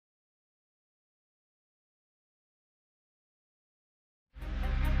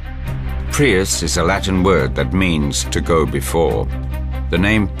Prius is a Latin word that means to go before. The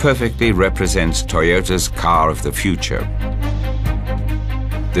name perfectly represents Toyota's car of the future.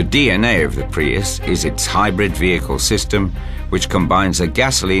 The DNA of the Prius is its hybrid vehicle system, which combines a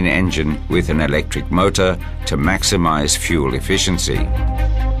gasoline engine with an electric motor to maximize fuel efficiency.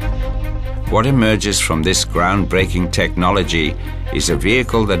 What emerges from this groundbreaking technology is a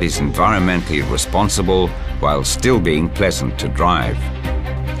vehicle that is environmentally responsible while still being pleasant to drive.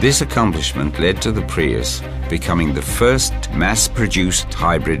 This accomplishment led to the Prius becoming the first mass-produced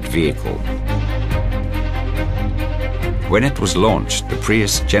hybrid vehicle. When it was launched, the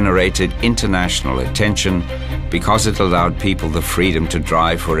Prius generated international attention because it allowed people the freedom to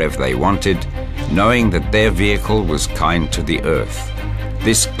drive wherever they wanted, knowing that their vehicle was kind to the earth.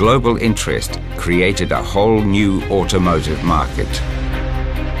 This global interest created a whole new automotive market.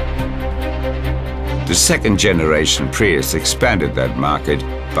 The second generation Prius expanded that market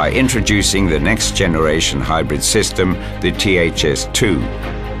by introducing the next generation hybrid system, the THS2.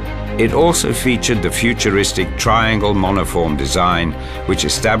 It also featured the futuristic triangle monoform design, which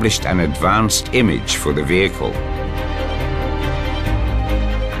established an advanced image for the vehicle.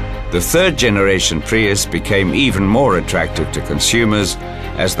 The third generation Prius became even more attractive to consumers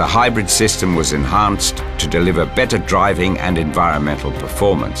as the hybrid system was enhanced to deliver better driving and environmental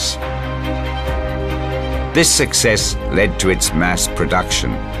performance. This success led to its mass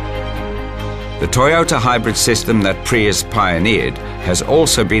production. The Toyota hybrid system that Prius pioneered has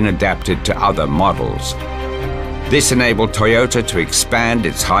also been adapted to other models. This enabled Toyota to expand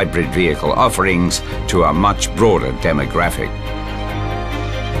its hybrid vehicle offerings to a much broader demographic.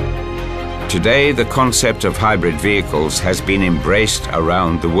 Today, the concept of hybrid vehicles has been embraced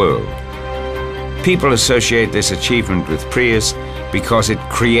around the world. People associate this achievement with Prius because it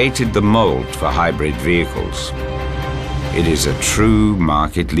created the mold for hybrid vehicles. It is a true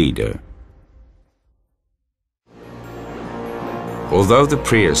market leader. Although the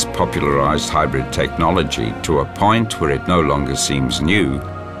Prius popularized hybrid technology to a point where it no longer seems new,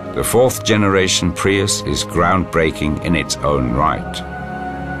 the fourth generation Prius is groundbreaking in its own right.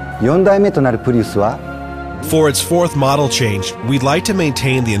 4代目となるプリウスは For its fourth model change, we'd like to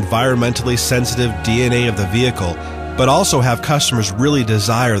maintain the environmentally sensitive DNA of the vehicle, but also have customers really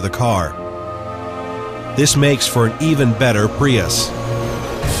desire the car. This makes for an even better Prius.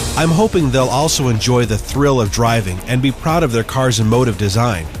 I'm hoping they'll also enjoy the thrill of driving and be proud of their car's emotive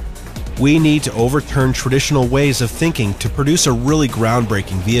design. We need to overturn traditional ways of thinking to produce a really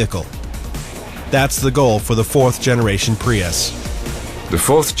groundbreaking vehicle. That's the goal for the fourth generation Prius. The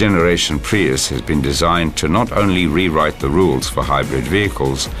fourth generation Prius has been designed to not only rewrite the rules for hybrid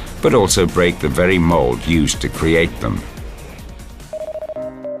vehicles, but also break the very mold used to create them.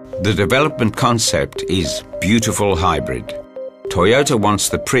 The development concept is beautiful hybrid. Toyota wants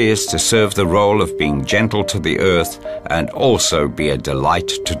the Prius to serve the role of being gentle to the earth and also be a delight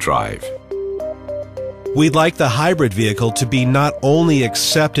to drive. We'd like the hybrid vehicle to be not only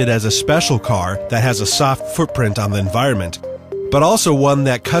accepted as a special car that has a soft footprint on the environment, but also one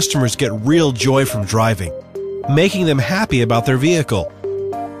that customers get real joy from driving, making them happy about their vehicle.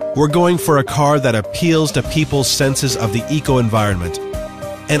 We're going for a car that appeals to people's senses of the eco-environment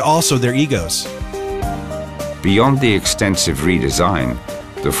and also their egos. Beyond the extensive redesign,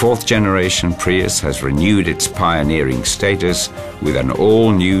 the fourth generation Prius has renewed its pioneering status with an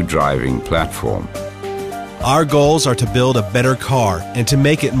all-new driving platform. Our goals are to build a better car and to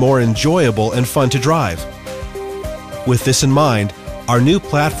make it more enjoyable and fun to drive. With this in mind, our new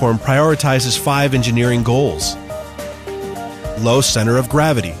platform prioritizes 5 engineering goals: low center of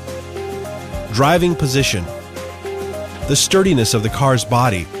gravity, driving position, the sturdiness of the car's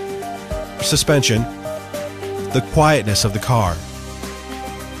body, suspension, the quietness of the car.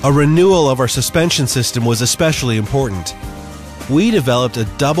 A renewal of our suspension system was especially important. We developed a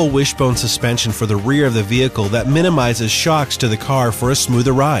double wishbone suspension for the rear of the vehicle that minimizes shocks to the car for a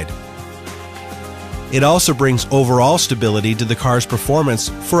smoother ride. It also brings overall stability to the car's performance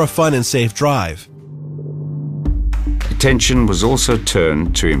for a fun and safe drive. Attention was also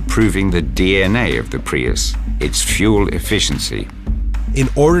turned to improving the DNA of the Prius, its fuel efficiency. In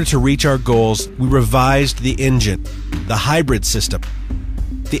order to reach our goals, we revised the engine, the hybrid system,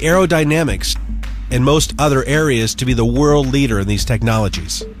 the aerodynamics, and most other areas to be the world leader in these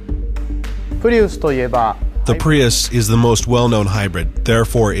technologies. プリウスといえば The Prius is the most well-known hybrid,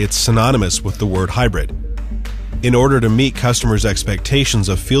 therefore it's synonymous with the word hybrid. In order to meet customers' expectations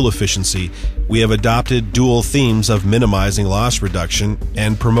of fuel efficiency, we have adopted dual themes of minimizing loss reduction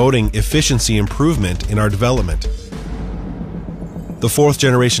and promoting efficiency improvement in our development. The fourth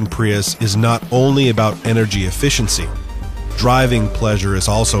generation Prius is not only about energy efficiency. Driving pleasure is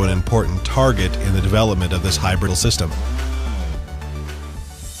also an important target in the development of this hybrid system.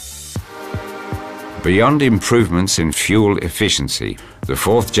 Beyond improvements in fuel efficiency, the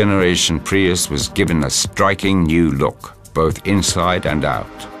fourth generation Prius was given a striking new look, both inside and out.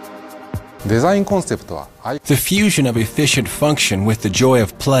 The fusion of efficient function with the joy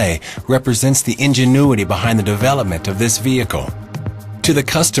of play represents the ingenuity behind the development of this vehicle. To the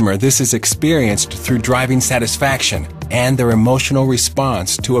customer, this is experienced through driving satisfaction and their emotional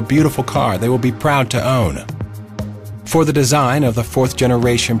response to a beautiful car they will be proud to own. For the design of the fourth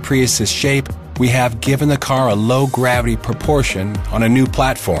generation Prius's shape, we have given the car a low-gravity proportion on a new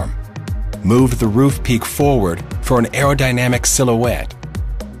platform, moved the roof peak forward for an aerodynamic silhouette.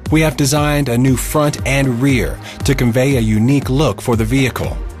 We have designed a new front and rear to convey a unique look for the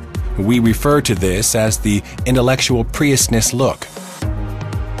vehicle. We refer to this as the intellectual Priusness look.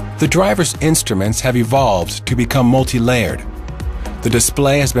 The driver's instruments have evolved to become multi-layered. The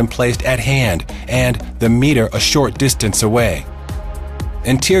display has been placed at hand and the meter a short distance away.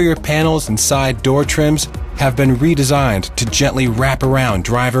 Interior panels and side door trims have been redesigned to gently wrap around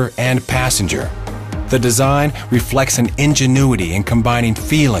driver and passenger. The design reflects an ingenuity in combining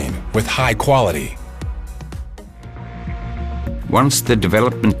feeling with high quality. Once the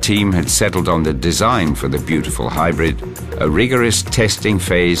development team had settled on the design for the beautiful hybrid, a rigorous testing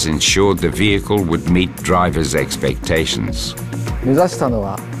phase ensured the vehicle would meet drivers' expectations.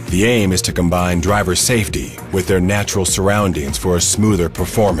 The aim is to combine driver safety with their natural surroundings for a smoother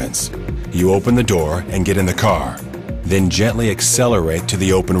performance. You open the door and get in the car, then gently accelerate to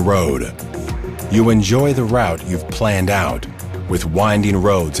the open road. You enjoy the route you've planned out, with winding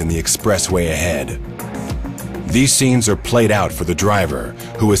roads and the expressway ahead. These scenes are played out for the driver,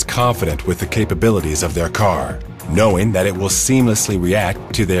 who is confident with the capabilities of their car, knowing that it will seamlessly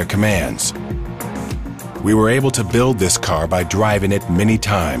react to their commands. We were able to build this car by driving it many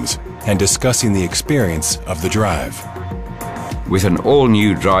times and discussing the experience of the drive. With an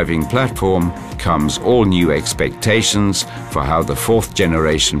all-new driving platform comes all-new expectations for how the fourth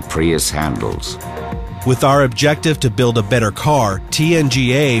generation Prius handles. With our objective to build a better car,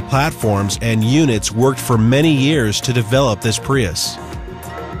 TNGA platforms and units worked for many years to develop this Prius.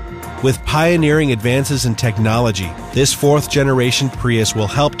 With pioneering advances in technology, this fourth generation Prius will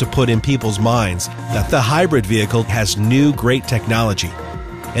help to put in people's minds that the hybrid vehicle has new great technology,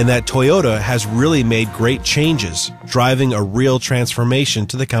 and that Toyota has really made great changes, driving a real transformation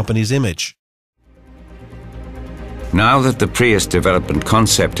to the company's image. Now that the Prius development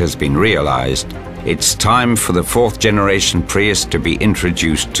concept has been realized, it's time for the fourth generation Prius to be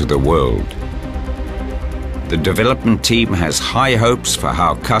introduced to the world. The development team has high hopes for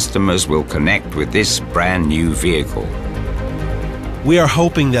how customers will connect with this brand new vehicle. We are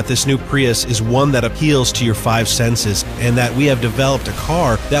hoping that this new Prius is one that appeals to your five senses, and that we have developed a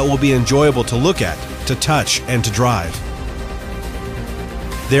car that will be enjoyable to look at, to touch, and to drive.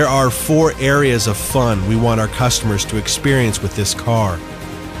 There are 4 areas of fun we want our customers to experience with this car.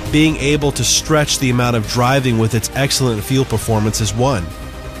 Being able to stretch the amount of driving with its excellent fuel performance is one.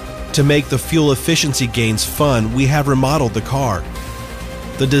 To make the fuel efficiency gains fun, we have remodeled the car.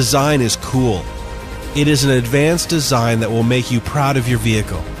 The design is cool. It is an advanced design that will make you proud of your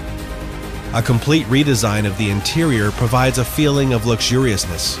vehicle. A complete redesign of the interior provides a feeling of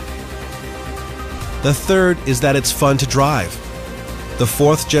luxuriousness. The third is that it's fun to drive. The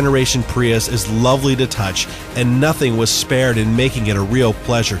fourth generation Prius is lovely to touch, and nothing was spared in making it a real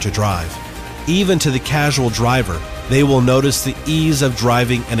pleasure to drive. Even to the casual driver, they will notice the ease of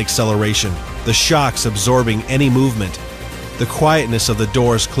driving and acceleration, the shocks absorbing any movement, the quietness of the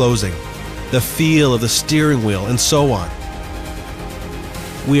doors closing, the feel of the steering wheel, and so on.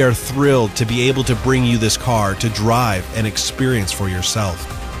 We are thrilled to be able to bring you this car to drive and experience for yourself.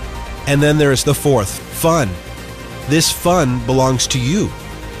 And then there is the fourth, fun. This fun belongs to you.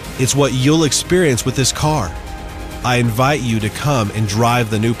 It's what you'll experience with this car. I invite you to come and drive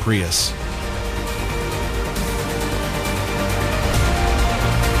the new Prius.